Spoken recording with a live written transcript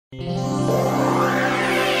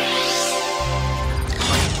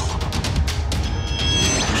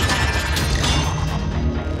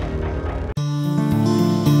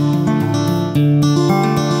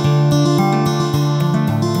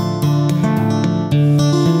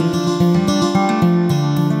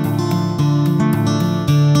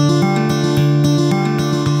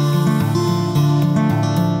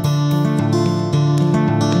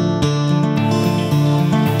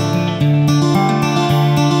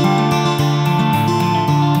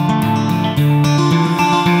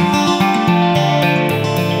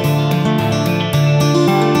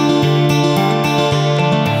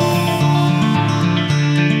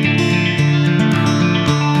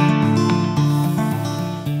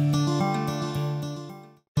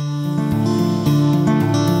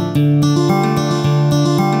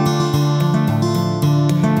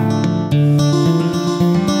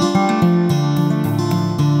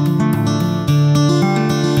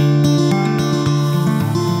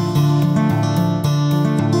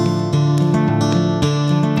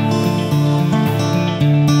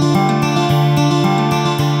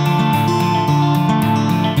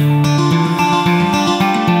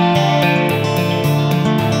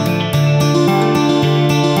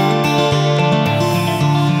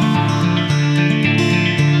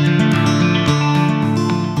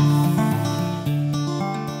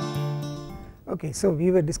so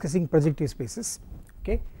we were discussing projective spaces.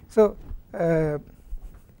 Okay, so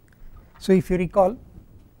so if you recall,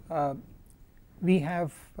 we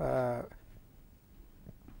have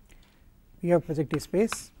projective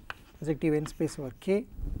space, projective n space over K,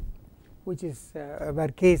 which is where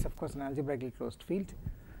K is of course an algebraically closed field,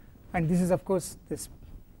 and this is of course this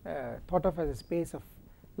thought of as a space of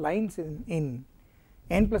lines in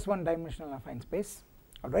n+1 dimensional affine space.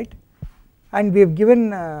 Alright, and we have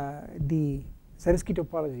given the Zariski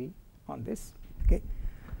topology on this. Okay,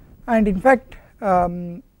 and in fact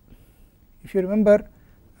if you remember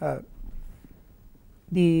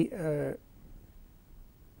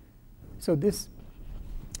so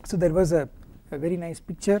there was a very nice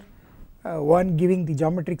picture, one giving the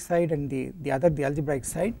geometric side and the other the algebraic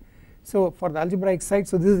side. So for the algebraic side,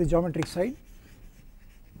 so this is the geometric side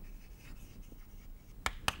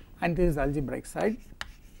and this is the algebraic side.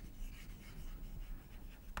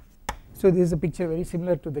 So this is a picture very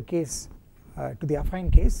similar to the case to the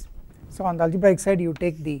affine case. So on the algebraic side you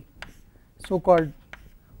take the so called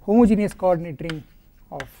homogeneous coordinate ring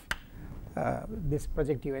of this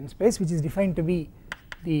projective n space, which is defined to be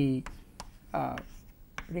the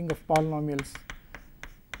ring of polynomials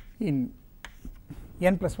in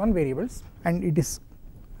n+1 variables, and it is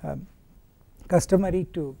customary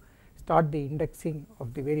to start the indexing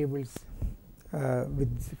of the variables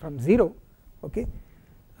from 0. Okay,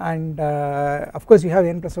 and of course you have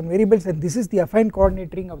n+1 variables, and this is the affine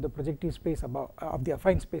coordinate ring of the projective space above, of the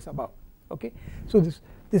affine space above. Okay, so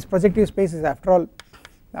this projective space is after all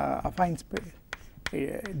affine space,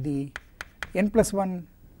 the n+1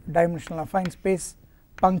 dimensional affine space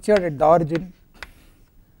punctured at the origin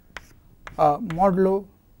modulo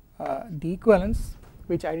the equivalence,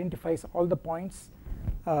 which identifies all the points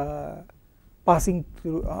passing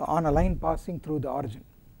through on a line passing through the origin.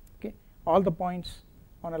 Okay, all the points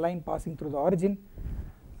on a line passing through the origin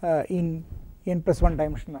in n+1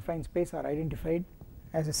 dimensional affine space are identified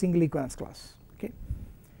as a single equivalence class. Okay,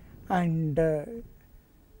 and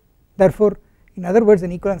therefore in other words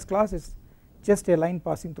an equivalence class is just a line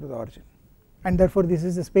passing through the origin, and therefore this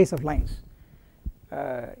is a space of lines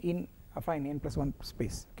in affine n+1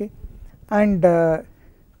 space. Okay, and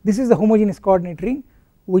this is the homogeneous coordinate ring,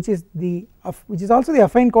 which is also the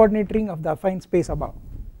affine coordinate ring of the affine space above.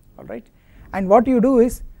 Alright, and what you do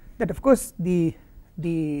is that of course the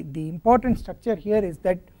important structure here is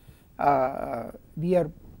that we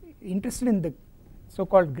are interested in the so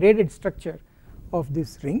called graded structure of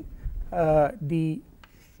this ring.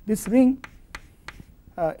 This ring,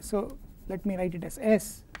 so let me write it as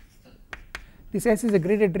S. This S is a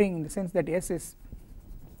graded ring in the sense that S is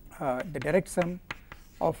the direct sum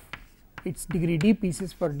of its degree d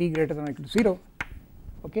pieces for d greater than or equal to 0.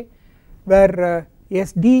 Okay, where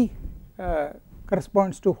SD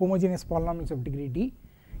corresponds to homogeneous polynomials of degree d.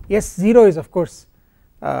 S0 is of course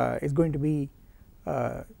is going to be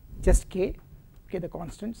just k, okay, the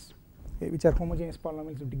constants which are homogeneous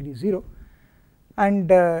polynomials of degree 0,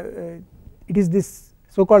 and it is this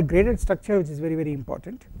so called graded structure which is very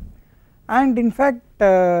important. And in fact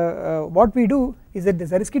what we do is that the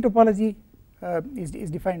Zariski topology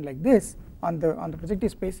is defined like this on the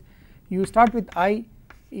projective space. You start with I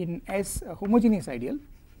in S a homogeneous ideal,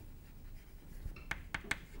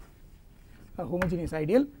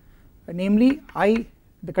 namely I,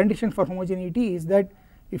 the condition for homogeneity is that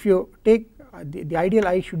if you take the ideal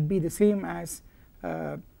I should be the same as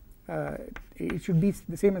it should be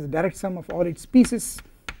the same as the direct sum of all its pieces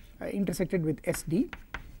intersected with SD.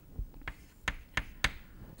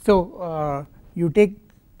 So you take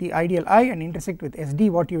the ideal I and intersect with SD,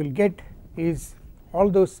 what you will get is all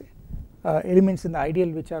those elements in the ideal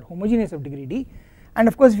which are homogeneous of degree d, and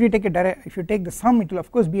of course if you take the sum, it will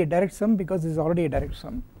of course be a direct sum because this is already a direct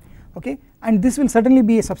sum. Okay, and this will certainly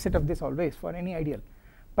be a subset of this always for any ideal,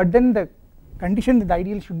 but then the condition that the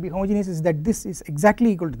ideal should be homogeneous is that this is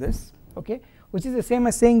exactly equal to this. Okay, which is the same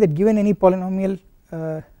as saying that given any polynomial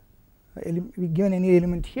given any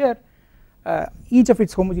element here, each of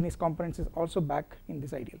its homogeneous components is also back in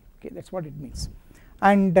this ideal. Okay, that is what it means.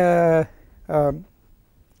 And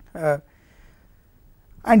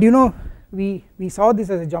you know we saw this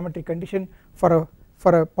as a geometric condition for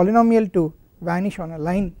a polynomial to vanish on a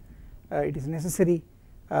line. It is necessary,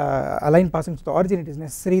 a line passing through the origin, it is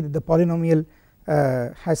necessary that the polynomial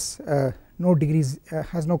has no degrees,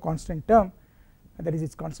 has no constant term, that is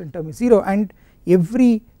its constant term is 0, and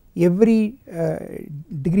every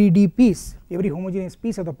degree d piece, every homogeneous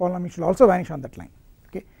piece of the polynomial should also vanish on that line.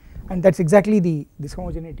 Okay, and that is exactly this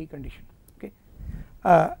homogeneity condition. Okay,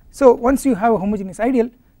 so once you have a homogeneous ideal,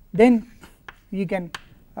 then you can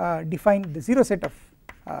define the 0 set of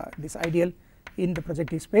this ideal in the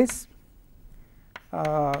projective space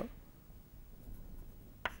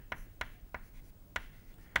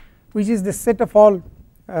which is the set of all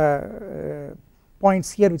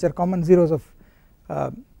points here which are common zeros of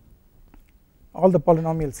all the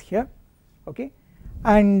polynomials here, okay,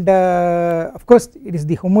 and of course it is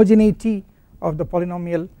the homogeneity of the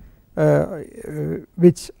polynomial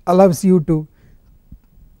which allows you to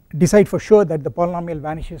decide for sure that the polynomial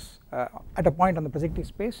vanishes at a point on the projective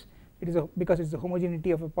space. It is because it is the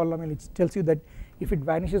homogeneity of a polynomial which tells you that if it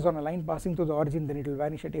vanishes on a line passing through the origin, then it will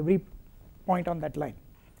vanish at every point on that line,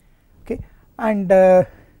 okay, and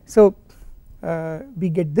so we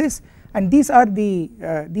get this, and these are the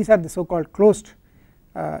so called closed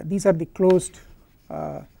these are the closed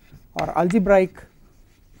or algebraic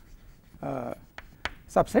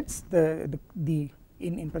subsets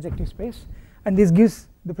in projective space, and this gives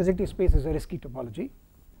the projective space a Zariski topology,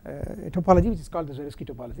 a topology which is called the Zariski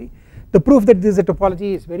topology. The proof that this is a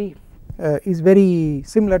topology is very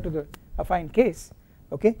similar to the affine case,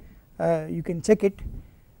 okay, you can check it,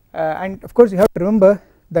 and of course you have to remember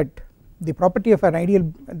that the property of an ideal,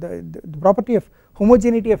 the property of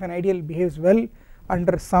homogeneity of an ideal behaves well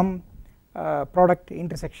under some product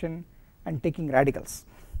intersection and taking radicals,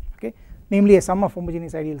 okay, namely a sum of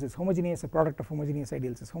homogeneous ideals is homogeneous, a product of homogeneous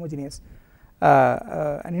ideals is homogeneous,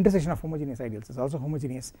 an intersection of homogeneous ideals is also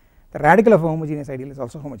homogeneous, the radical of a homogeneous ideal is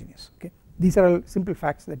also homogeneous, okay. These are all simple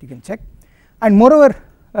facts that you can check, and moreover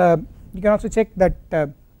you can also check that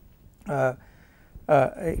to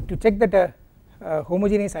check that a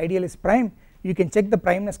homogeneous ideal is prime, you can check the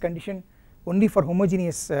primeness condition only for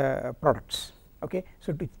homogeneous products, okay.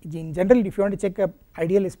 So in general if you want to check a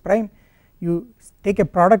ideal is prime, you take a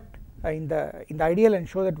product in the ideal and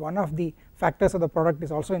show that one of the factors of the product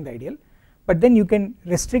is also in the ideal, but then you can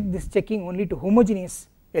restrict this checking only to homogeneous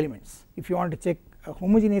elements if you want to check a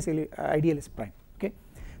homogeneous ideal is prime, okay.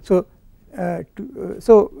 So the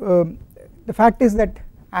fact is that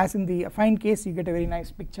as in the affine case you get a very nice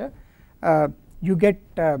picture, you get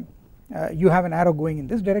you have an arrow going in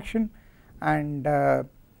this direction, and well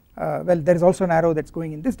there is also an arrow that is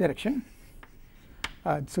going in this direction,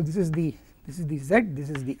 so this is the z, this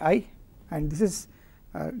is the I, and this is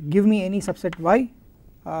give me any subset y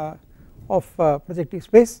of projective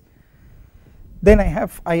space, then I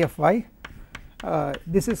have I of y,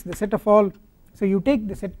 this is the set of all, so you take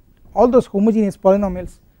the set all those homogeneous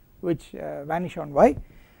polynomials which vanish on y,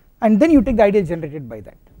 and then you take the ideal generated by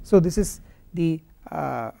that. So this is the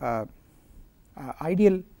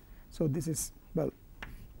ideal, so this is well,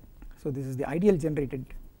 so this is the ideal generated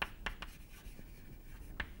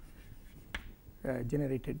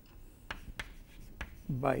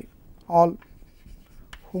by all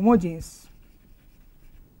homogeneous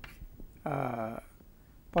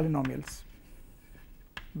polynomials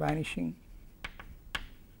vanishing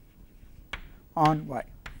on y,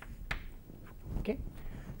 okay.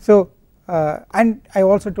 So and I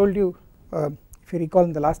also told you if you recall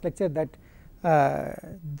in the last lecture that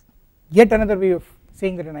yet another way of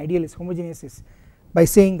saying that an ideal is homogeneous is by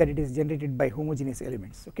saying that it is generated by homogeneous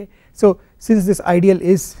elements, okay. So since this ideal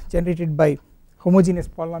is generated by homogeneous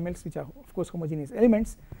polynomials which are of course homogeneous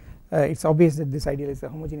elements, it is obvious that this ideal is a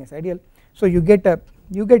homogeneous ideal, so you get a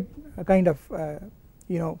kind of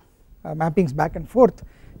mappings back and forth.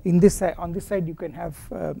 In this on this side you can have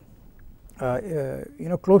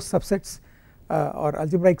closed subsets or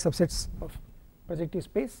algebraic subsets of projective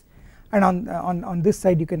space, and on this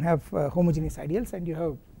side you can have homogeneous ideals, and you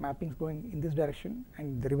have mappings going in this direction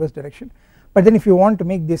and the reverse direction. But then if you want to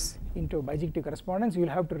make this into bijective correspondence, you will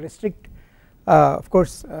have to restrict of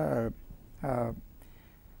course well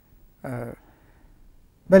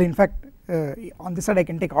in fact on this side I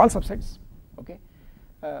can take all subsets, okay,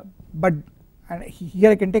 but and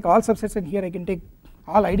here I can take all subsets and here I can take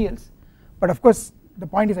all ideals, but of course the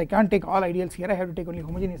point is I can't take all ideals here, I have to take only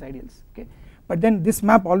homogeneous ideals, okay. But then this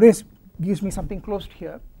map always gives me something closed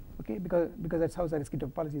here, okay, because that is how Zariski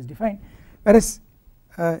topology is defined, whereas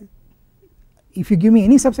if you give me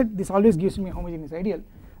any subset this always gives me a homogeneous ideal,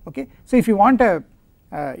 okay. So if you want a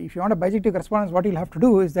bijective correspondence, what you will have to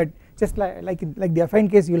do is that just like the affine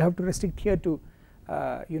case, you will have to restrict here to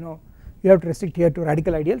you have to restrict here to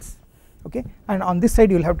radical ideals, okay, and on this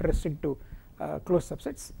side you will have to restrict to closed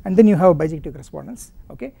subsets, and then you have a bijective correspondence,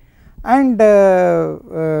 okay. And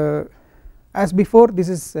as before, this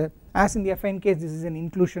is as in the affine case, this is an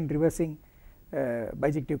inclusion reversing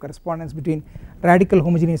bijective correspondence between radical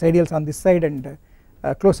homogeneous ideals on this side and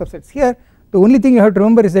closed subsets here. The only thing you have to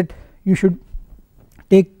remember is that you should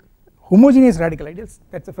take homogeneous radical ideals,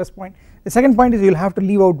 that is the first point. The second point is you will have to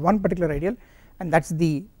leave out one particular ideal, and that is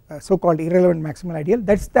the so called irrelevant maximal ideal.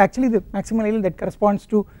 That's actually the maximal ideal that corresponds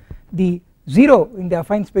to the 0 in the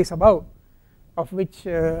affine space above, of which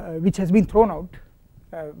has been thrown out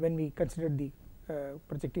when we considered the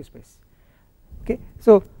projective space. Okay,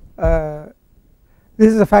 so this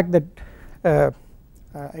is a fact that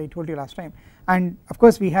I told you last time, and of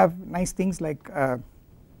course we have nice things like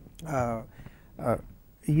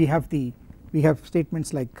we have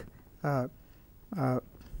statements like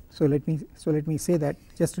so let me say that,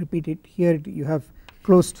 just repeat it. Here you have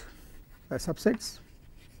closed subsets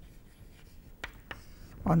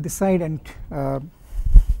on this side, and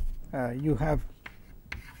you have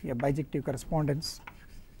a bijective correspondence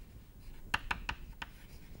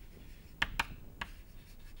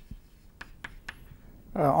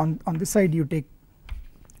on this side. You take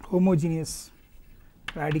homogeneous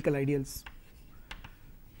radical ideals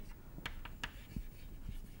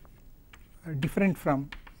different from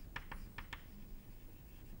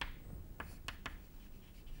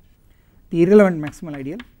the irrelevant maximal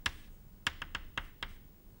ideal,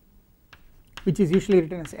 which is usually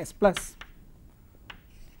written as S plus.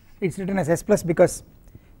 It is written as S plus because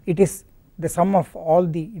it is the sum of all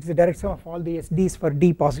the, it is the direct sum of all the SDs for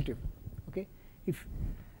D positive. Okay, if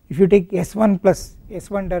you take S1 plus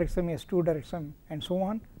S1 direct sum, S2 direct sum, and so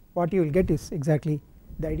on, what you will get is exactly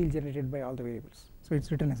the ideal generated by all the variables. So it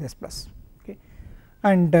is written as S plus. Okay,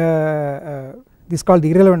 and this is called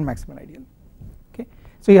the irrelevant maximal ideal. Okay,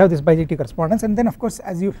 so you have this bijective correspondence, and then of course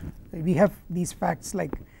as we have these facts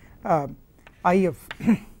like I of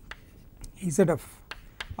Z of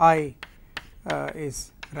I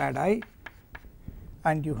is rad I,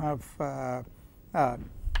 and you have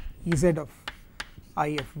Ez of I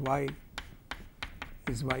of y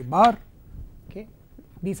is y bar. Okay,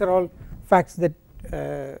 these are all facts that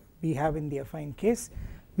we have in the affine case.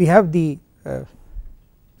 We have the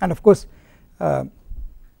and of course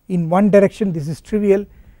in one direction this is trivial,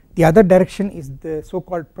 the other direction is the so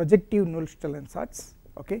called projective Nullstellensatz.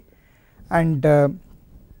 Okay, and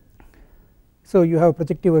so you have a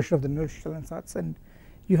projective version of the Nullstellensatz, and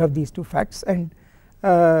you have these two facts, and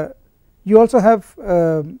you also have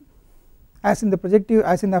as in the projective,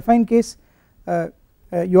 as in the affine case,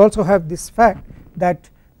 you also have this fact that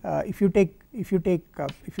if you take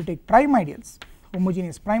prime ideals,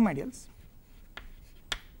 homogeneous prime ideals,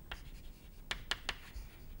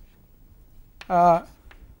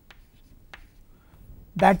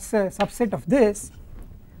 that's a subset of this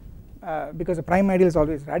because a prime ideal is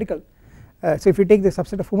always radical. So if you take the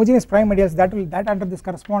subset of homogeneous prime ideals, that under this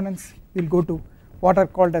correspondence will go to what are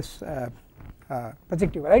called as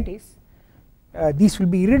projective varieties. These will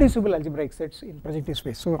be irreducible algebraic sets in projective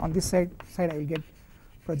space. So on this side I will get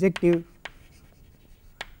projective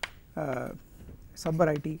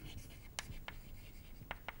subvariety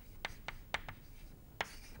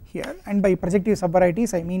here, and by projective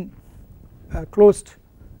subvarieties I mean closed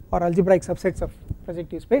or algebraic subsets of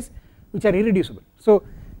projective space which are irreducible. So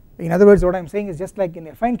in other words, what I am saying is, just like in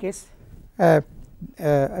the affine case, a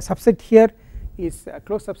subset here is a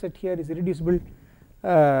closed subset here is irreducible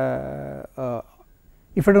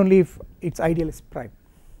if and only if its ideal is prime.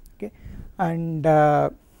 Okay, and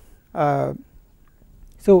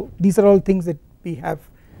so these are all things that we have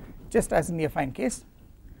just as in the affine case.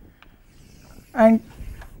 And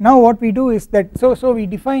now what we do is that, so we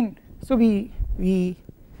define, so we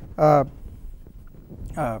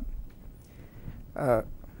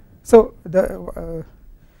so the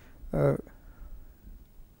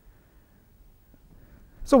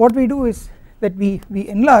so what we do is that we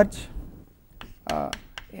enlarge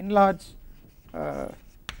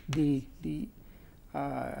the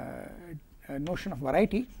notion of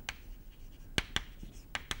variety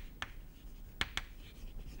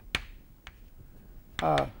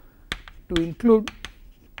to include,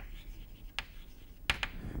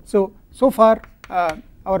 so far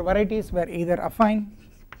our varieties were either affine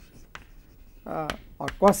or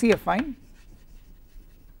quasi-affine.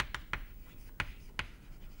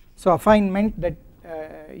 So affine meant that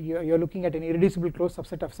you are looking at an irreducible closed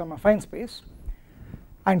subset of some affine space,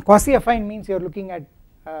 and quasi-affine means you are looking at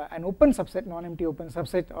an open subset, non-empty open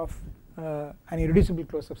subset of an irreducible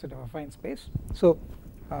closed subset of affine space. So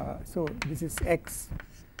so this is X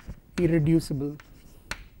irreducible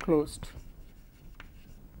closed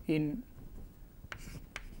in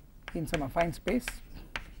some affine space,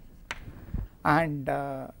 and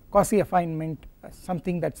quasi-affine meant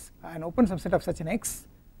something that's an open subset of such an X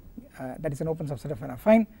that is an open subset of an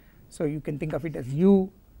affine. So you can think of it as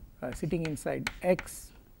U sitting inside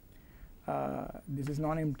X. This is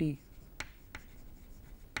non-empty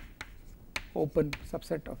open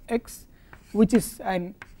subset of X, which is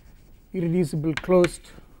an irreducible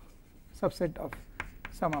closed subset of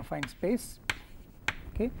some affine space.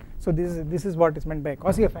 Okay, so this is what is meant by a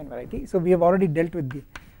quasi-affine variety. So we have already dealt with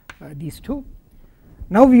these two.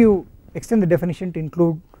 Now you extend the definition to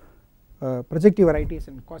include projective varieties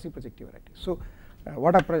and quasi-projective varieties. So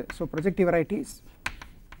what are projective varieties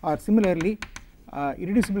are similarly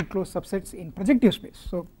irreducible closed subsets in projective space.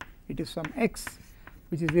 So it is some x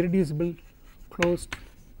which is irreducible closed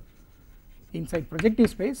inside projective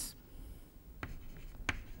space,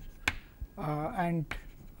 and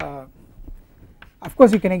of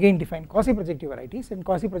course you can again define quasi-projective varieties, and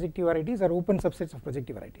quasi-projective varieties are open subsets of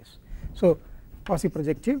projective varieties. So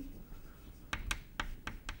quasi-projective,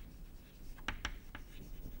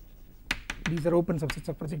 these are open subsets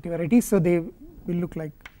of projective varieties, so they will look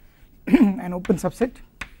like an open subset,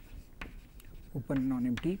 open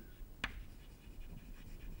non-empty,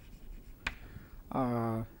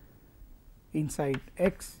 inside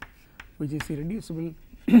X which is irreducible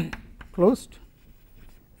closed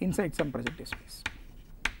inside some projective space.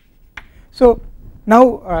 So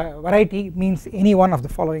now variety means any one of the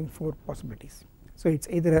following four possibilities. So it's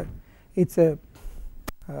either an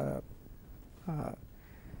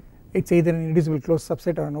irreducible closed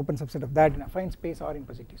subset or an open subset of that in affine space or in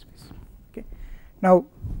projective space. Okay. Now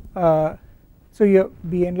so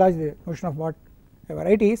we enlarge the notion of what a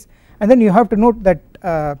variety is, and then you have to note that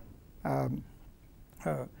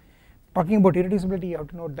talking about irreducibility, you have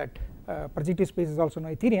to note that projective space is also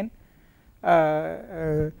Noetherian.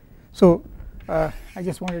 So I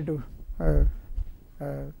just wanted to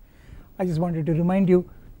remind you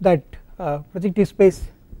that projective space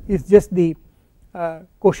is just the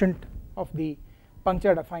quotient of the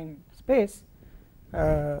punctured affine space,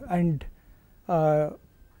 and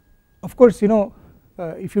of course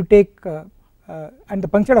if you take and the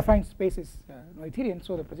punctured affine space is Noetherian,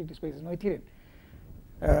 so the projective space is Noetherian.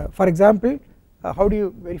 For example, how do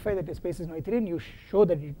you verify that a space is Noetherian? You show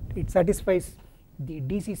that it satisfies the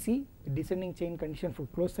DCC, the descending chain condition for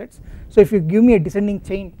closed sets. So if you give me a descending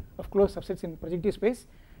chain of closed subsets in projective space,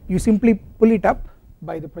 you simply pull it up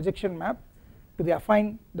by the projection map to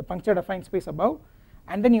the punctured affine space above,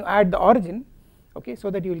 and then you add the origin, okay, so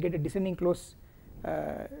that you will get a descending closed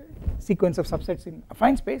sequence of subsets in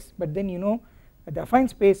affine space. But then the affine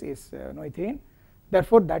space is Noetherian,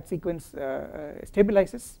 therefore that sequence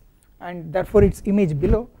stabilizes, and therefore its image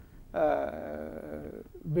below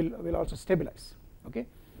will also stabilize. Okay,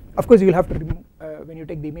 of course you will have to remove when you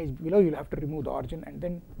take the image below, you will have to remove the origin and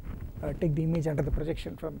then take the image under the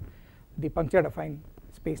projection from the punctured affine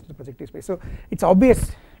space to the projective space. So it's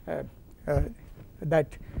obvious that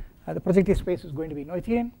the projective space is going to be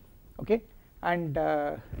Noetherian. Okay, and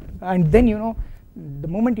then the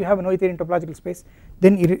moment you have a Noetherian topological space,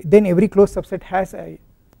 then every closed subset has a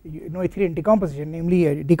Noetherian decomposition, namely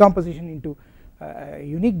a decomposition into a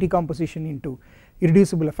unique decomposition into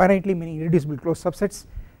irreducible, finitely many irreducible closed subsets,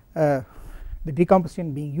 the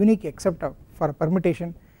decomposition being unique except for a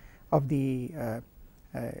permutation of the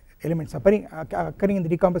elements occurring in the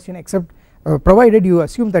decomposition, except provided you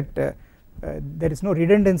assume that there is no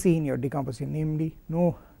redundancy in your decomposition, namely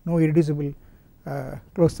no irreducible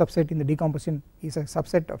closed subset in the decomposition is a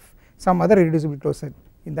subset of some other irreducible closed set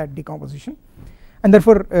in that decomposition, and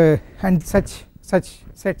therefore and such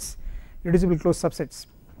sets, irreducible closed subsets,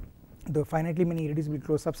 the finitely many irreducible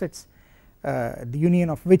closed subsets, the union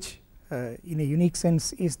of which in a unique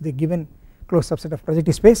sense is the given closed subset of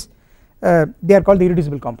projective space, they are called the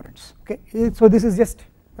irreducible components. Okay, so this is just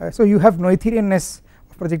so you have Noetherianness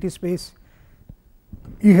of projective space,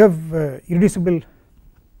 you have irreducible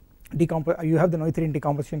you have the Noetherian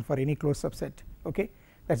decomposition for any closed subset. Okay,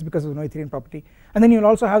 that's because of the Noetherian property, and then you will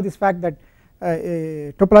also have this fact that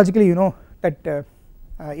topologically that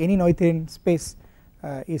any Noetherian space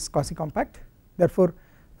is quasi-compact, therefore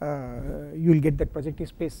you will get that projective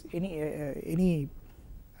space, any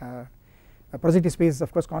projective space is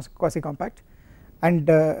of course quasi-compact, and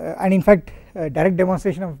in fact direct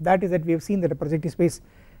demonstration of that is that we have seen that a projective space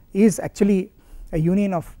is actually a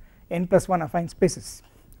union of n+1 affine spaces.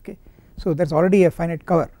 Okay, so that's already a finite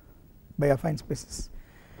cover by affine spaces.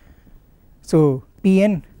 So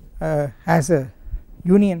Pn has a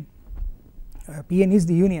union, Pn is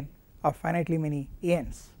the union of finitely many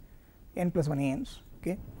ans, n+1 ans.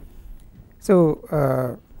 Okay, so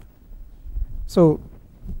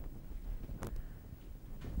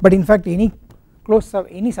but in fact any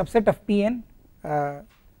subset of Pn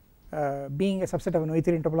being a subset of a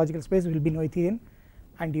Noetherian topological space will be Noetherian,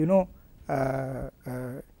 and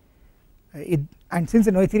and since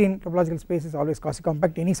the Noetherian topological space is always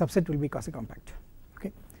quasi-compact, any subset will be quasi-compact.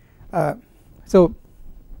 Okay, so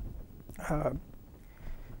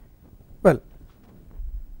well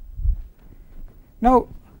Now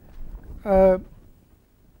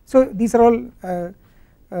so these are all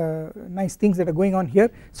nice things that are going on here.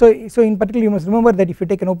 So in particular you must remember that if you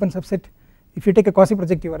take an open subset, if you take a quasi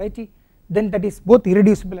projective variety, then that is both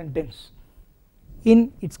irreducible and dense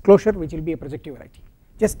in its closure, which will be a projective variety.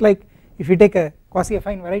 Just like if you take a quasi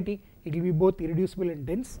affine variety, it will be both irreducible and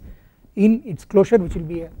dense in its closure, which will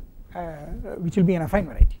be an affine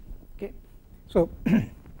variety. Okay, so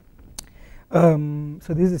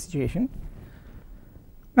so this is the situation.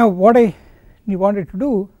 Now what I wanted to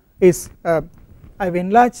do is I've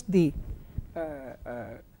enlarged the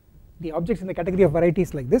objects in the category of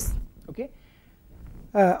varieties like this. Okay,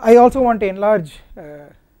 I also want to enlarge.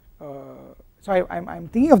 So I'm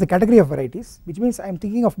thinking of the category of varieties, which means I'm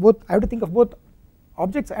thinking of both. I have to think of both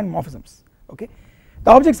objects and morphisms. Okay,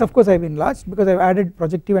 the objects of course I've enlarged because I've added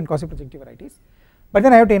projective and quasi-projective varieties, but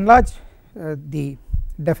then I have to enlarge the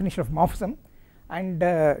definition of morphism, and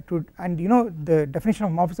you know the definition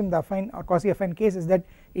of morphism, the affine or quasi-affine case, is that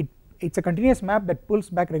it's a continuous map that pulls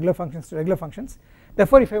back regular functions to regular functions.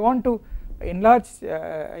 Therefore, if I want to enlarge,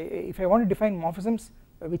 if I want to define morphisms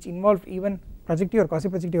which involve even projective or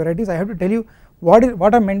quasi-projective varieties, I have to tell you what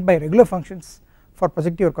are meant by regular functions for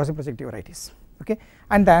projective or quasi-projective varieties. Okay,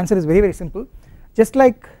 and the answer is very simple. Just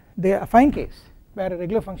like the affine case, where a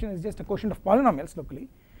regular function is just a quotient of polynomials locally,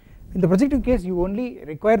 in the projective case you only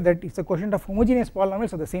require that it's a quotient of homogeneous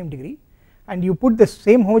polynomials of the same degree, and you put the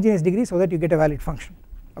same homogeneous degree so that you get a valid function.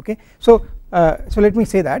 Okay, so let me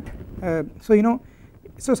say that. So you know,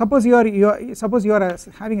 so suppose you are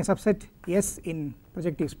having a subset S in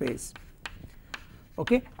projective space.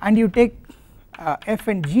 Okay, and you take F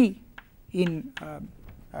and G in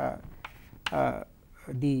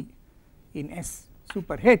in S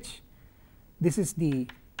super H. This is the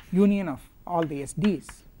union of all the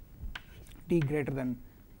SDs, t greater than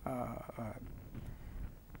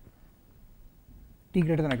t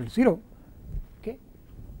greater than or equal to 0. Okay,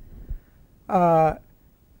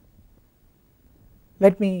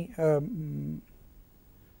 let me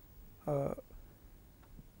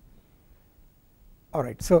all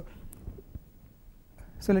right. So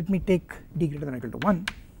let me take d greater than or equal to 1.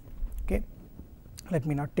 Okay, let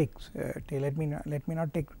me not take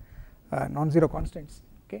non-zero constants.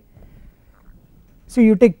 Okay, so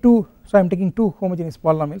you take two. So I'm taking two homogeneous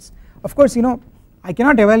polynomials. Of course, you know I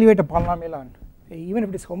cannot evaluate a polynomial on, even if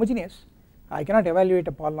it is homogeneous, I cannot evaluate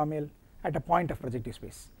a polynomial at a point of projective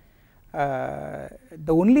space. The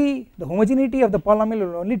homogeneity of the polynomial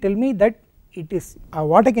will only tell me that it is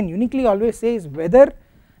what I can uniquely always say is whether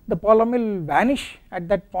the polynomial will vanish at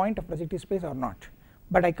that point of projective space or not,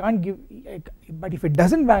 but I can't give, but if it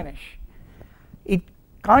doesn't vanish, it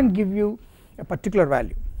can't give you a particular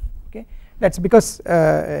value. Okay, that's because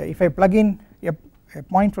if I plug in a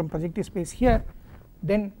point from projective space here,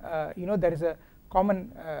 then you know there is a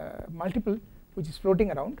common multiple which is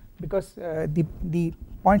floating around, because the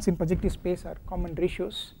points in projective space are common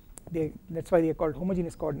ratios, that's why they are called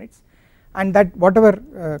homogeneous coordinates, and that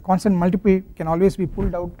whatever constant multiple can always be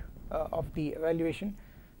pulled out of the evaluation,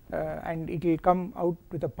 and it will come out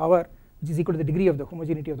with a power which is equal to the degree of the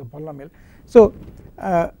homogeneity of the polynomial. So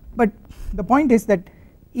but the point is that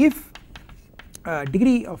if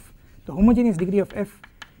degree of the homogeneous degree of f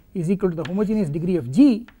is equal to the homogeneous degree of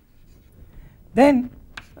g, then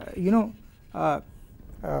you know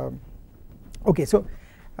okay, so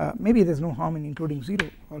maybe there is no harm in including 0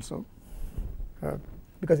 also,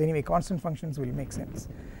 because anyway constant functions will make sense.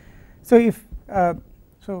 So if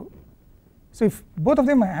so if both of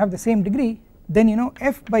them have the same degree, then you know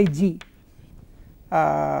f by g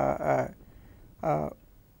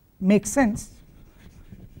makes sense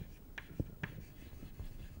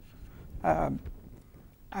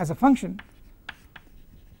as a function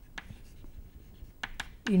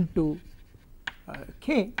into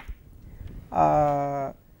k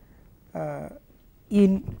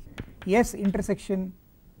in S intersection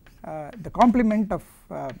the complement of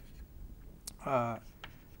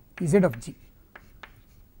Z of g.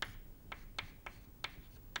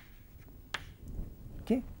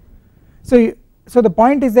 Okay, so the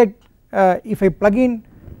point is that if I plug in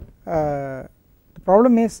the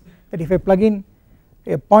problem is that if I plug in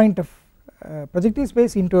a point of projective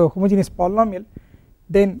space into a homogeneous polynomial,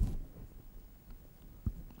 then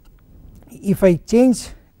if I change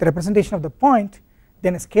the representation of the point,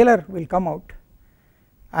 then a scalar will come out,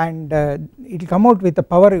 and it will come out with a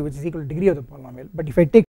power which is equal to degree of the polynomial. But if I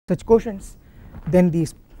take such quotients, then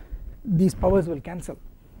these powers will cancel.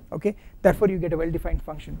 Okay, therefore you get a well defined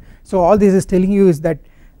function. So all this is telling you is that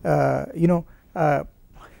you know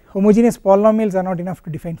homogeneous polynomials are not enough to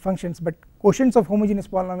define functions, but quotients of homogeneous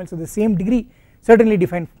polynomials of the same degree certainly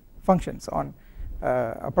define functions on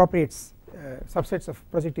appropriate subsets of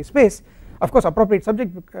projective space. Of course appropriate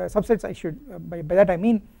subsets I should by that I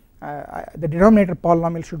mean the denominator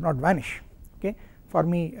polynomial should not vanish, okay, for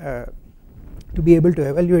me to be able to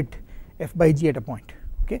evaluate f by g at a point,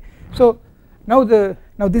 okay. So now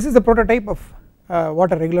this is the prototype of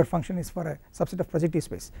what a regular function is for a subset of projective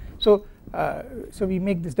space. So so we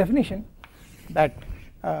make this definition that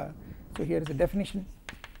so here is a definition,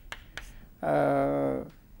 a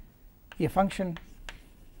function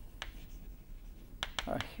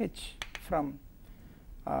h from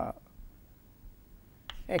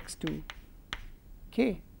x to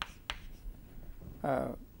k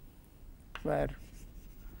where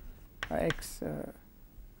x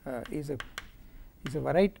is a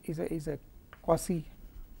quasi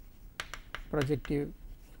projective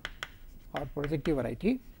or projective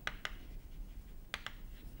variety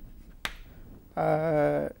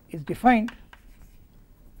is defined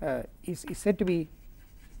is said to be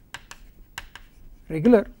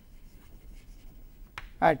regular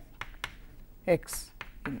at x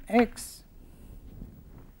in x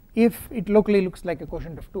if it locally looks like a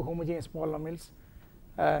quotient of two homogeneous polynomials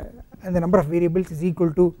and the number of variables is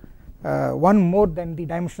equal to one more than the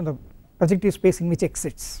dimension of the projective space in which x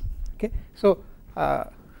sits, okay. So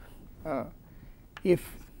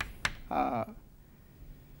if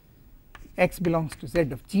x belongs to z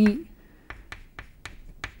of g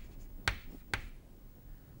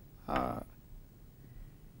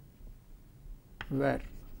where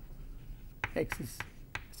x is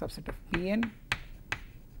a subset of Pn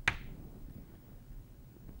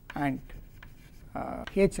and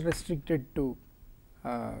h restricted to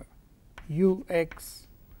ux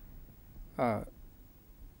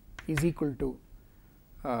is equal to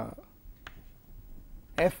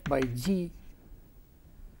f by g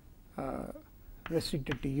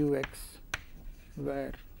restricted to ux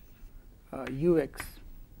where ux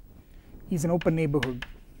is an open neighborhood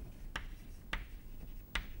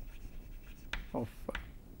of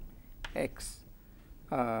x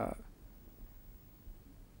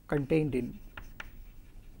contained in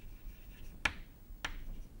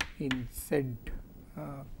z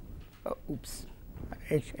oops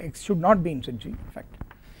x should not be in zg. In fact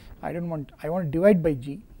I want to divide by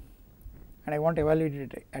g and I want to evaluate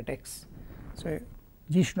it at x, so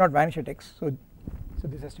g should not vanish at x, so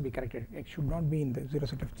this has to be corrected. X should not be in the 0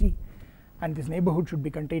 set of g and this neighborhood should be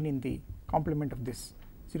contained in the complement of this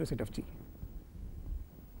 0 set of g,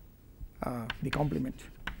 the complement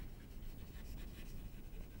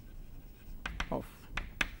of.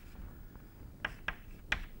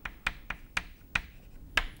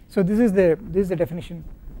 So this is the definition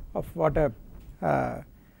of what a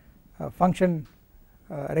function,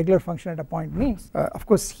 a regular function at a point means. Of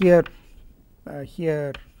course here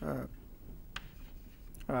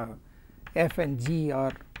f and g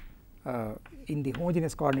are in the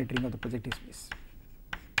homogeneous coordinate ring of the projective space,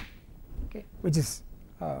 okay, which is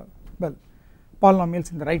well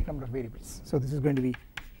polynomials in the right number of variables. So this is going to be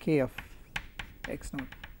k of x naught.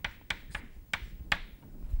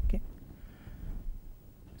 Okay.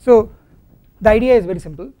 So the idea is very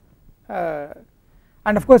simple,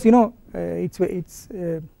 and of course you know it's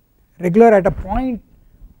regular at a point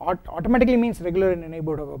automatically means regular in a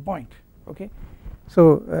neighborhood of a point, okay.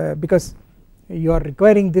 So because you are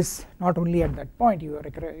requiring this not only at that point, you are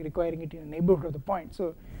requiring it in a neighborhood of the point.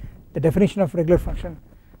 So the definition of regular function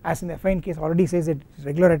as in the affine case already says that it's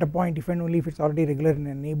regular at a point if and only if it's already regular in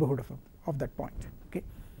a neighborhood of that point, okay.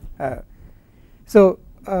 So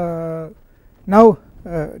now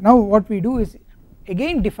what we do is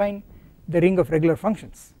again define the ring of regular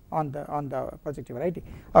functions on the projective variety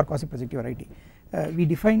or quasi projective variety. We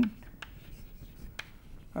define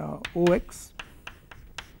Ox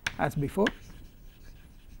as before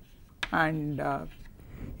and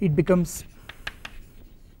it becomes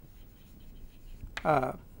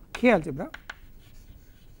K algebra,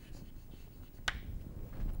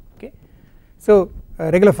 okay. So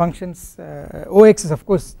regular functions, Ox is of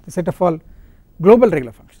course the set of all global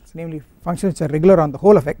regular functions, namely functions which are regular on the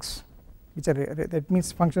whole of x, which are that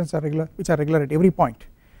means functions are regular which are regular at every point,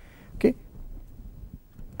 okay.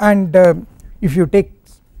 And if you take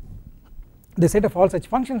the set of all such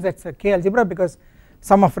functions, that's a K algebra because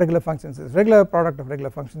sum of regular functions is regular, product of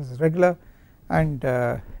regular functions is regular, and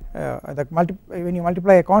when you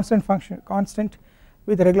multiply a constant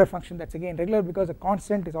with a regular function, that's again regular because a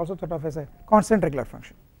constant is also thought of as a constant regular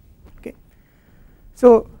function, okay.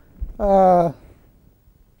 So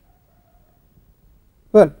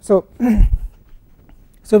well so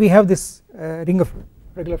we have this ring of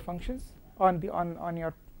regular functions on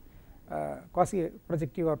your quasi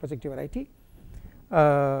projective or projective variety,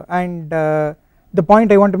 and the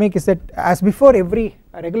point I want to make is that as before, every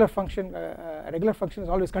regular function is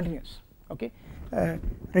always continuous. Okay,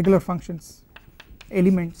 regular functions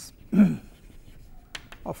elements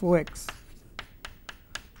of Ox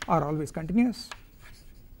are always continuous,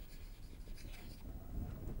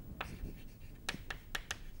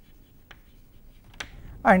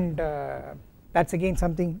 and that's again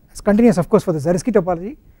something as continuous of course for the Zariski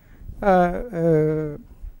topology.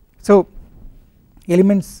 So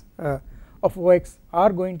elements of Ox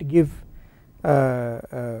are going to give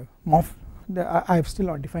I have still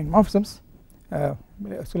not defined morphisms,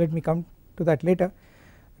 so let me come to that later.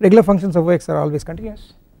 Regular functions of Ox are always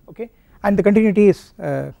continuous, okay, and the continuity is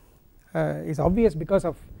obvious because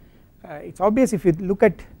of it's obvious if you look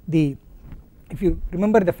at if you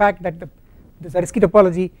remember the fact that the Zariski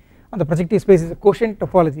topology on the projective space is a quotient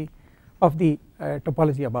topology of the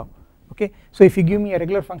topology above. Okay, so if you give me a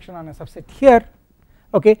regular function on a subset here,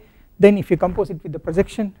 okay, then if you compose it with the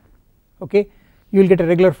projection, okay, you will get a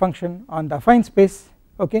regular function on the affine space,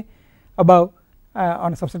 okay, above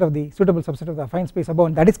on a subset of the suitable subset of the affine space above,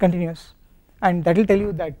 and that is continuous, and that will tell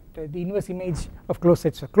you that the inverse image of closed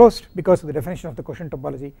sets are closed because of the definition of the quotient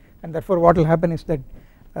topology, and therefore what will happen is that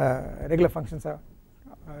regular functions are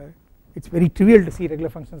it's very trivial to see regular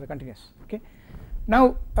functions are continuous. Okay,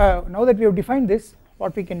 now that we have defined this,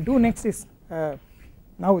 what we can do next is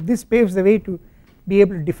now this paves the way to be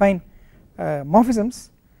able to define morphisms.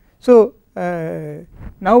 So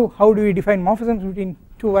now how do we define morphisms between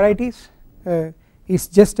two varieties? Is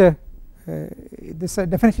just this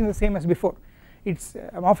definition is the same as before. It's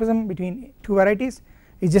a morphism between two varieties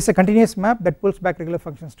is just a continuous map that pulls back regular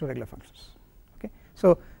functions to regular functions. Okay,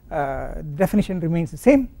 so the definition remains the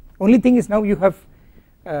same. Only thing is now you have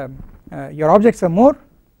your objects are more.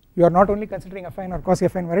 You are not only considering affine or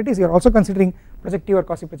quasi-affine varieties, you are also considering projective or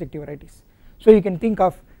quasi-projective varieties. So you can think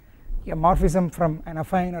of a morphism from an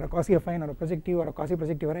affine or a quasi-affine or a projective or a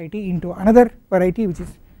quasi-projective variety into another variety, which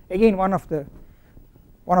is again one of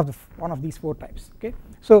these four types. Okay,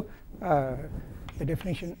 so the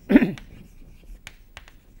definition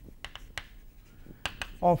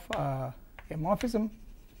of a morphism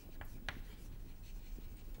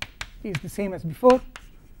is the same as before.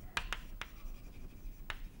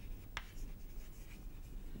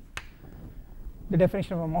 The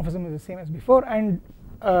definition of a morphism is the same as before, and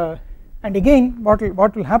again what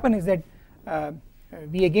will happen is that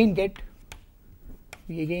we again get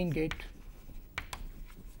the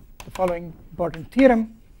following important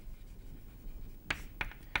theorem: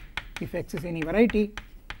 if X is any variety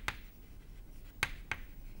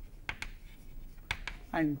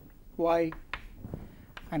and Y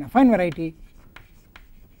an affine variety,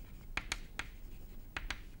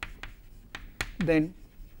 then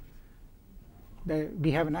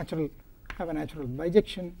we have a natural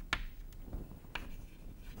bijection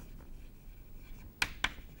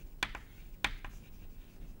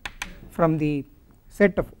from the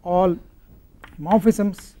set of all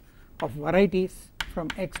morphisms of varieties from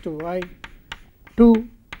X to Y to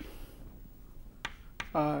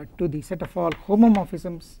the set of all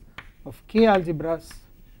homomorphisms of K algebras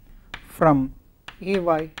from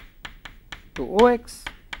AY to OX.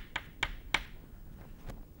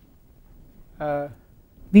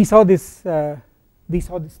 We saw this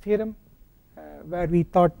theorem where we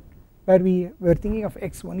were thinking of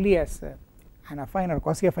X only as an affine or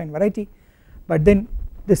quasi-affine variety, but then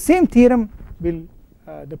the same theorem will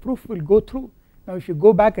the proof will go through. Now if you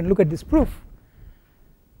go back and look at this proof,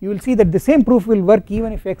 you will see that the same proof will work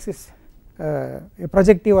even if X is a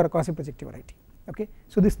projective or a quasi-projective variety. Okay,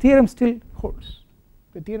 so this theorem still holds.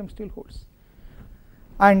 The theorem still holds,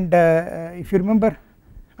 and if you remember,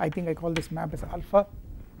 I think I call this map as alpha,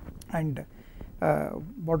 and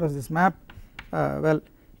what was this map? Well,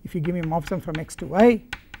 if you give me a morphism from X to Y,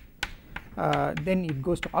 then it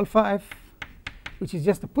goes to alpha f, which is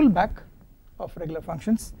just the pullback of regular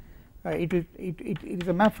functions. It is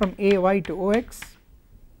a map from AY to OX,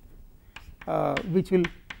 which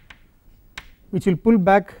will pull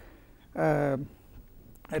back a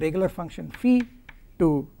regular function phi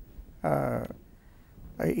to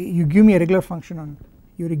you give me a regular function on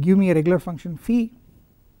phi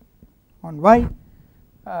on Y,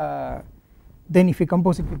 then if you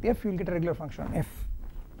compose it with f, you will get a regular function on f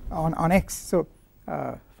on X. So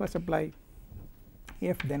first apply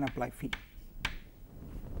f, then apply phi.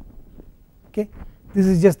 Okay, this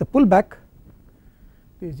is just the pullback.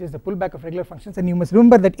 This is just the pullback of regular functions, and you must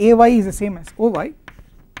remember that AY is the same as OY.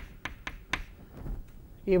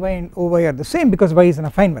 AY and OY are the same because Y is an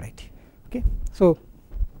affine variety. Okay, so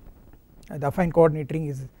the affine coordinate ring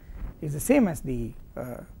is the same as the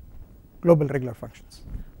global regular functions.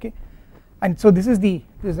 Okay, and so this is the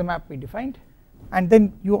map we defined, and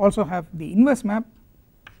then you also have the inverse map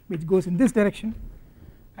which goes in this direction.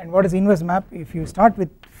 And what is the inverse map? If you start with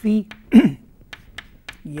phi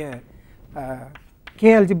yeah,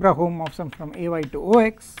 K algebra homomorphism from AY to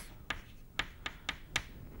OX,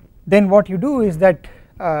 then what you do is that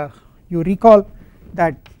you recall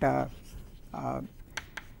that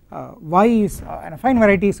Y is an affine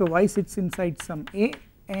variety, so Y sits inside some A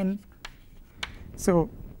n, so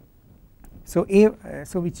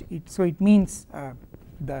it means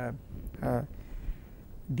the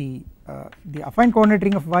affine coordinate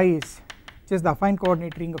ring of Y is just the affine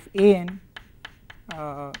coordinate ring of A n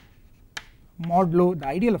modulo the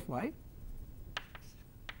ideal of Y.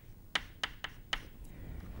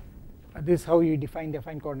 This is how you define the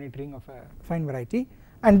affine coordinate ring of a affine variety,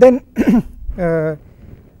 and then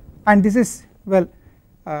and this is, well,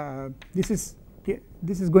 this is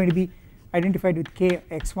going to be identified with k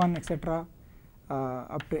x1 etc.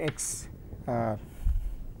 Up to x or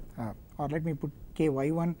let me put k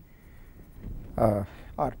y1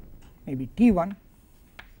 or maybe t1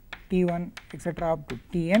 etc. up to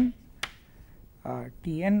tn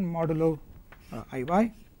modulo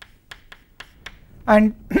iy,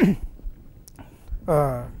 and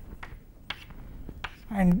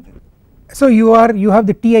and so you have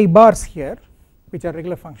the ti bars here which are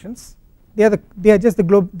regular functions. They are just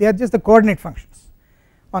the coordinate functions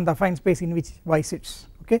on the affine space in which Y sits,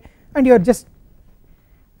 okay, and you are just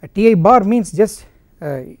a ti bar means just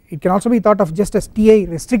it can also be thought of just as ti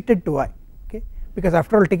restricted to Y, okay, because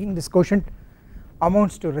after all taking this quotient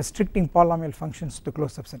amounts to restricting polynomial functions to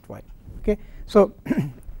closed subset Y, okay. So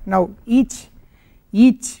now each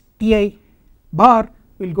ti bar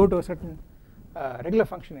will go to a certain regular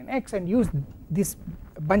function in X and use this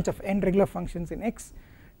bunch of n regular functions in X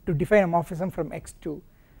to define a morphism from X to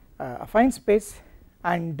affine space,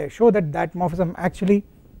 and show that morphism actually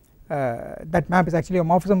that map is actually a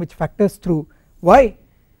morphism which factors through Y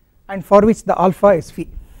and for which the alpha is phi.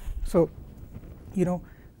 So you know,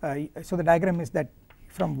 so the diagram is that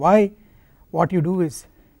from Y what you do is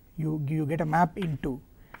you get a map into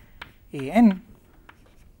an,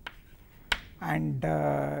 and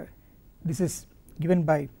this is given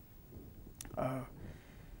by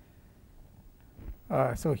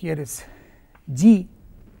so here is G,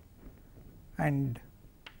 and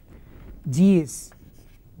G is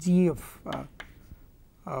G of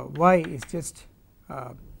Y is just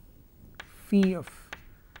phi of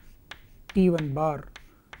t1 bar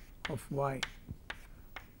of Y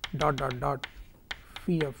dot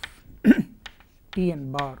phi of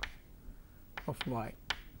tn bar of Y.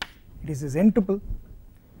 It is this n tuple.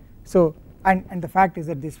 So and the fact is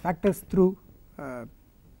that this factors through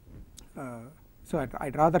so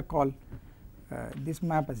I'd rather call this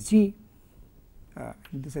map as G,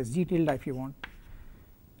 this as G tilde if you want,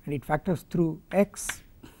 and it factors through X.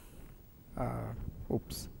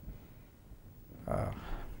 Oops,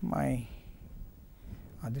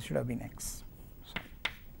 this should have been X, sorry.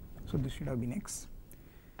 So this should have been X,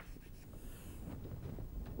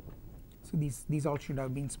 so these all should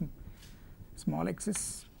have been small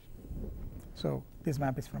x's. So this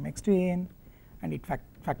map is from X to an, and it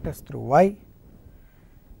factors through Y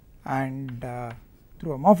and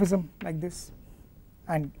through a morphism like this,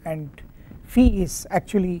 and phi is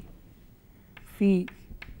actually phi,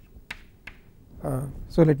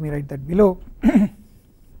 so let me write that below. The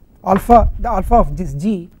alpha of this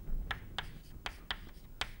G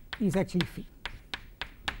is actually phi,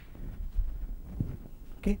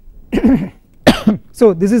 okay.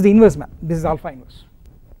 So this is the inverse map, this is alpha inverse.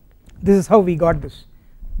 This is how we got this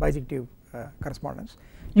bijective correspondence.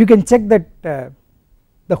 You can check that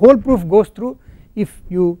the whole proof goes through if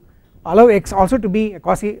you allow X also to be a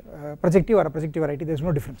quasi projective or a projective variety. There is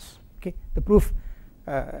no difference, okay. The proof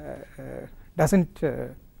doesn't I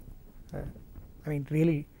mean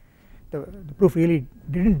really the proof really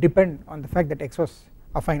didn't depend on the fact that X was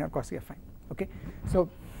affine or quasi affine, okay. So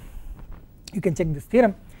you can check this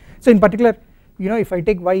theorem. So in particular, you know, if I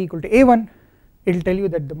take Y equal to A1, it will tell you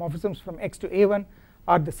that the morphisms from X to A1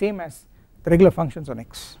 are the same as the regular functions on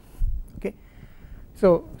X, okay.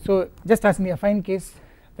 So just as in the affine case,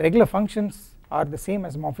 the regular functions are the same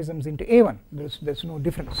as morphisms into A1, there's no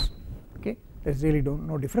difference, okay, there's really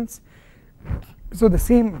no difference. So the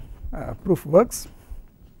same proof works,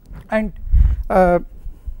 and the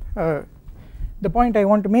point I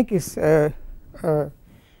want to make is here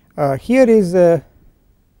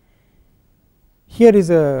is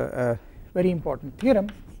a very important theorem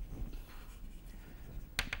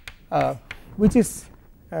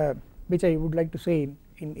which I would like to say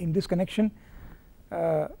in this connection.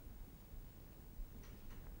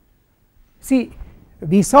 see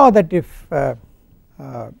we saw that if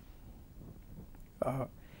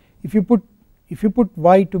you put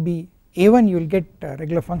y to be a1 you will get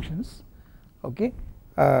regular functions, okay.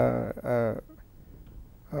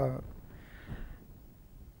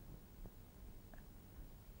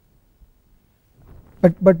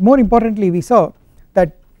 But more importantly we saw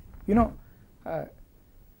that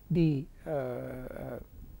the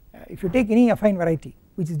if you take any affine variety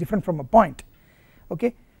which is different from a point,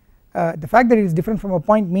 okay, the fact that it is different from a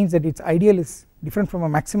point means that its ideal is different from a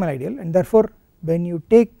maximal ideal, and therefore when you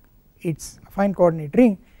take its affine coordinate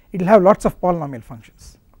ring it will have lots of polynomial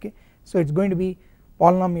functions, okay. So it is going to be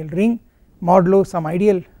polynomial ring modulo some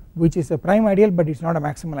ideal which is a prime ideal but it is not a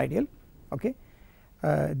maximal ideal, okay.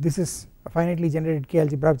 This is a finitely generated K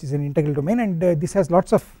algebra which is an integral domain, and this has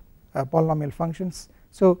lots of polynomial functions.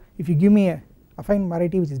 So if you give me a affine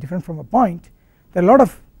variety which is different from a point, there are a lot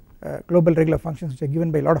of global regular functions which are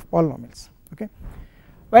given by a lot of polynomials, okay,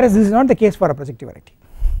 whereas this is not the case for a projective variety,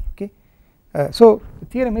 okay. So the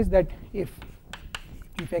theorem is that if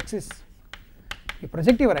X is a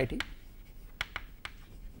projective variety,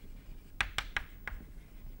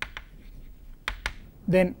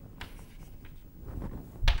 then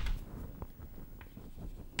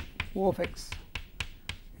O of X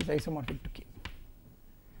is isomorphic to K.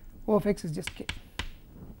 O of X is just K,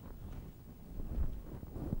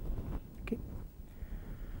 okay.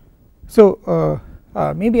 So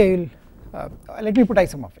maybe I will let me put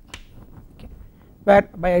isomorphic, okay, where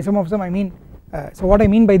by isomorphism I mean so what I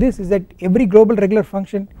mean by this is that every global regular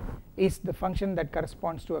function is the function that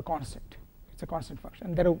corresponds to a constant, it is a constant function,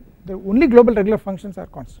 and there are only global regular functions are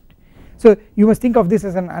constant. So you must think of this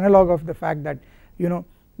as an analog of the fact that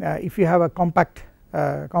if you have a compact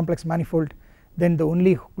complex manifold, then the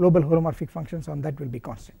only global holomorphic functions on that will be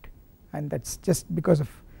constant, and that is just because of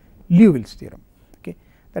Liouville's theorem, okay,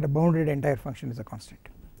 that a bounded entire function is a constant.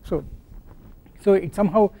 So it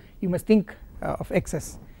somehow you must think of X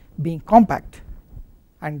as being compact,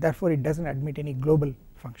 and therefore it does not admit any global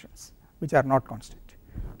functions which are not constant,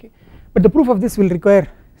 okay. But the proof of this will require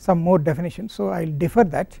some more definition, so I will defer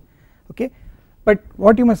that, okay. But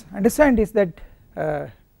what you must understand is that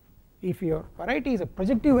if your variety is a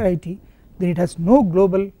projective variety, then it has no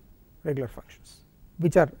global regular functions,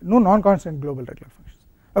 which are no non-constant global regular functions.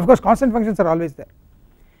 Of course constant functions are always there,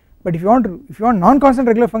 but if you want non-constant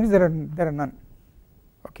regular functions, there are none,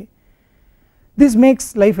 okay. This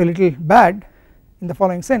makes life a little bad in the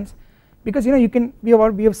following sense, because we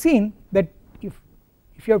have seen that if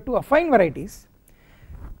you have two affine varieties,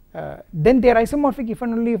 then they are isomorphic if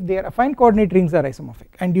and only if their affine coordinate rings are isomorphic,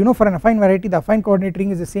 and for an affine variety the affine coordinate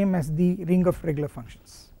ring is the same as the ring of regular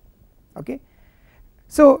functions, okay.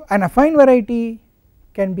 So an affine variety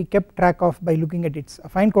can be kept track of by looking at its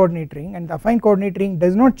affine coordinate ring, and the affine coordinate ring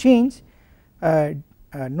does not change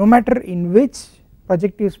no matter in which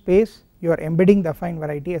projective space you are embedding the affine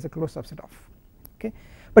variety as a closed subset of, okay.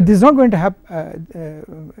 But this is not going to happen,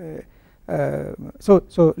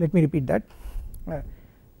 so let me repeat that.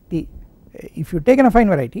 If you take an affine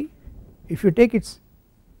variety, if you take its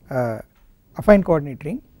affine coordinate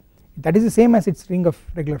ring that is the same as its ring of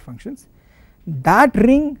regular functions, that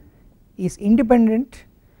ring is independent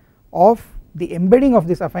of the embedding of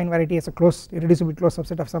this affine variety as a closed irreducible closed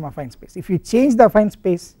subset of some affine space. If you change the affine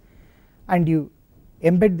space and you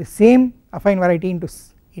embed the same affine variety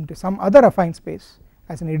into some other affine space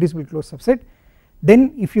as an irreducible closed subset,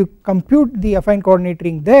 then if you compute the affine coordinate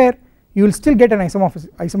ring there, you will still get an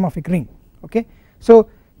isomorphic ring, okay. So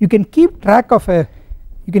you can keep track of an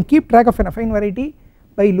affine variety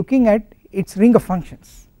by looking at its ring of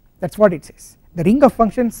functions, that is what it says. The ring of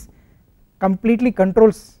functions completely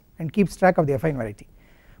controls and keeps track of the affine variety,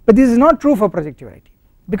 but this is not true for projective variety,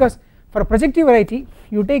 because for a projective variety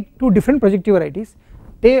you take two different projective varieties,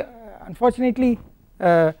 they unfortunately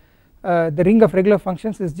the ring of regular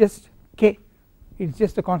functions is just K, it is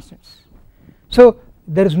just the constants. So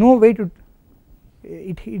there is no way to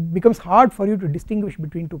it becomes hard for you to distinguish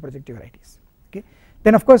between two projective varieties, okay.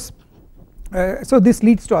 Then of course so this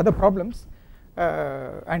leads to other problems,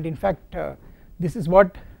 and in fact this is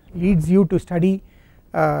what leads you to study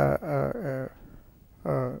so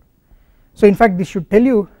in fact this should tell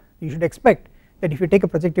you should expect that if you take a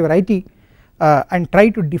projective variety and try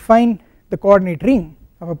to define the coordinate ring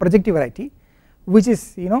of a projective variety, which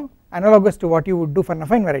is analogous to what you would do for an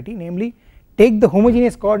affine variety, namely take the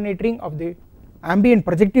homogeneous coordinate ring of the ambient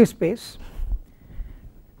projective space.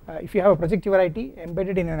 If you have a projective variety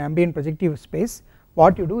embedded in an ambient projective space,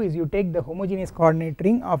 what you do is you take the homogeneous coordinate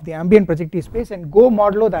ring of the ambient projective space and go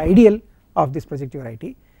modulo the ideal of this projective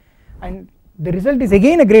variety, and the result is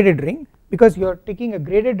again a graded ring, because you are taking a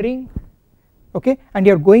graded ring okay, and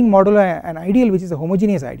you are going modulo an ideal which is a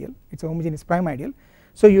homogeneous ideal, it is a homogeneous prime ideal.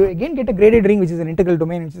 So you again get a graded ring which is an integral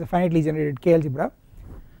domain which is a finitely generated K algebra,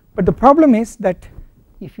 but the problem is that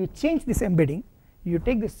if you change this embedding, you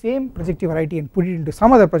take the same projective variety and put it into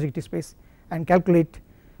some other projective space and calculate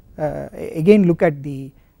again look at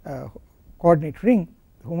the coordinate ring,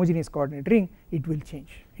 the homogeneous coordinate ring, it will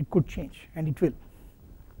change, it could change and it will.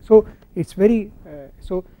 So it is very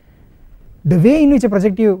so the way in which a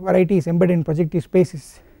projective variety is embedded in projective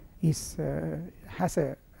space is has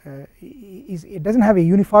a it does not have a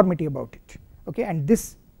uniformity about it, okay, and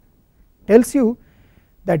this tells you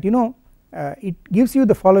that it gives you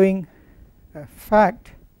the following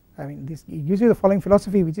fact, I mean this it gives you the following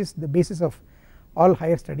philosophy which is the basis of all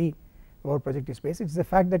higher study about projective space. It is the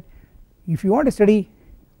fact that if you want to study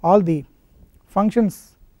all the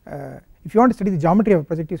functions, if you want to study the geometry of a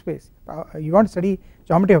projective space, you want to study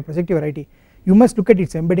geometry of a projective variety, you must look at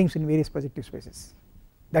its embeddings in various projective spaces,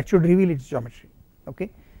 that should reveal its geometry, okay.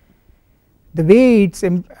 The way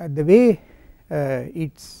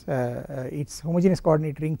its homogeneous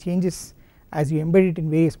coordinate ring changes as you embed it in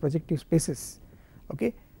various projective spaces,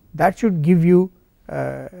 okay, that should give you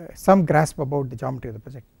some grasp about the geometry of the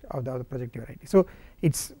projective variety. So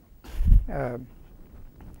it is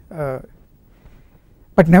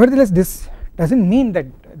but nevertheless this does not mean that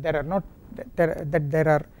there are not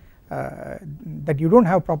that you do not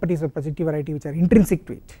have properties of projective variety which are intrinsic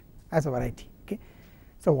to it as a variety, okay.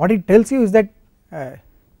 So what it tells you is that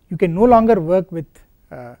you can no longer work with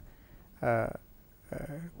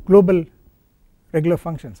global regular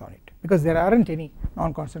functions on it because there are not any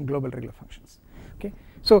non-constant global regular functions, okay.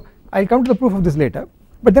 So I will come to the proof of this later,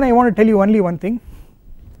 but then I want to tell you only one thing.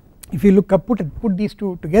 If you look up put these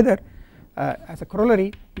two together as a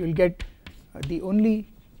corollary, you will get the only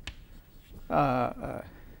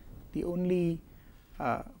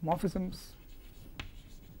morphisms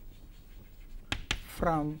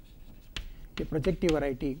from a projective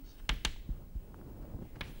variety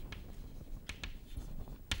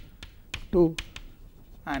to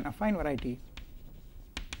an affine variety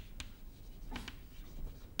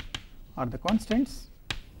are the constants,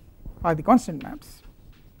 are the constant maps.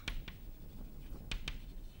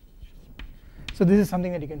 So this is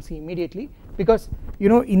something that you can see immediately because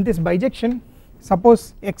in this bijection,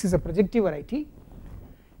 suppose X is a projective variety,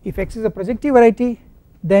 if X is a projective variety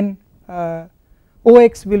then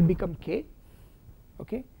OX will become K,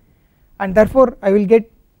 okay, and therefore I will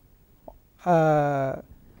get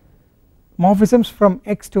morphisms from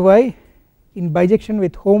X to Y in bijection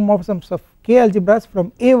with homomorphisms of K algebras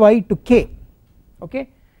from AY to K, okay,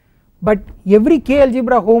 but every K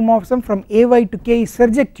algebra homomorphism from AY to K is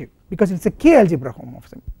surjective because it is a K algebra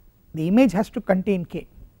homomorphism, the image has to contain K.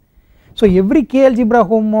 So every K algebra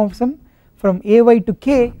homomorphism from AY to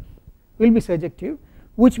K will be surjective,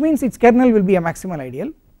 which means its kernel will be a maximal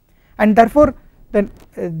ideal, and therefore then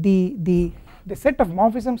the set of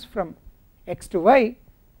morphisms from X to Y,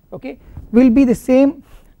 okay, will be the same,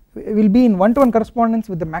 will be in one-to-one correspondence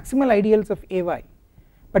with the maximal ideals of AY,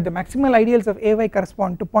 but the maximal ideals of AY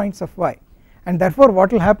correspond to points of Y, and therefore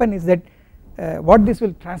what will happen is that what this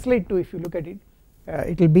will translate to, if you look at it,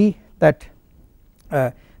 it will be that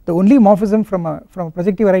the only morphism from a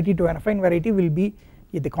projective variety to an affine variety will be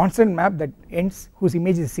the constant map that ends whose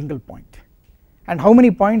image is a single point. And how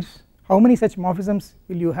many points, how many such morphisms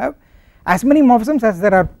will you have? As many morphisms as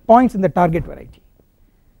there are points in the target variety,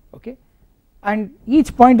 okay, and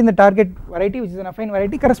each point in the target variety which is an affine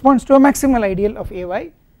variety corresponds to a maximal ideal of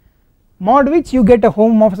AY, mod which you get a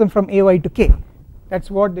homomorphism from AY to K, that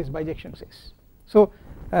is what this bijection says. So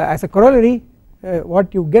as a corollary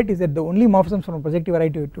what you get is that the only morphisms from a projective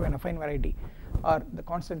variety to an affine variety are the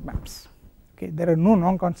constant maps, okay, there are no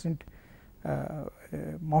non-constant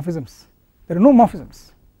morphisms, there are no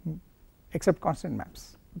morphisms except constant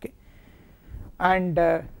maps, okay, and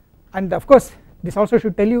of course this also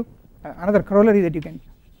should tell you another corollary that you can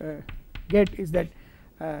get is that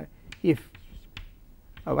if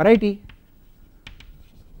a variety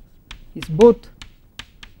is both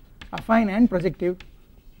affine and projective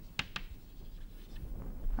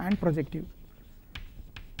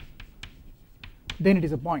then it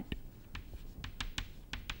is a point,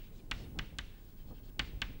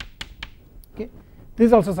 okay. This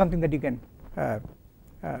is also something that you can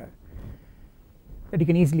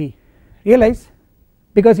easily realize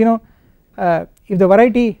because if the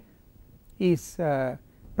variety is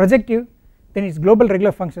projective then its global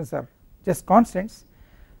regular functions are just constants,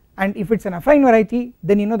 and if it is an affine variety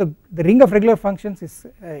then the ring of regular functions is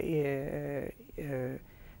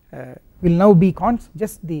will now be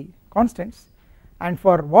just the constants, and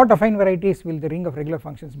for what affine varieties will the ring of regular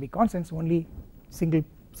functions be constants? Only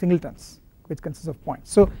singletons which consists of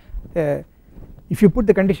points. So if you put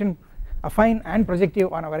the condition affine and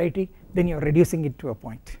projective on a variety, then you are reducing it to a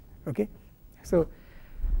point. Okay, so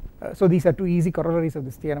so these are two easy corollaries of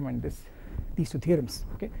this theorem and these two theorems.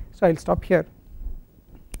 Okay, so I will stop here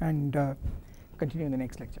and continue in the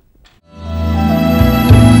next lecture.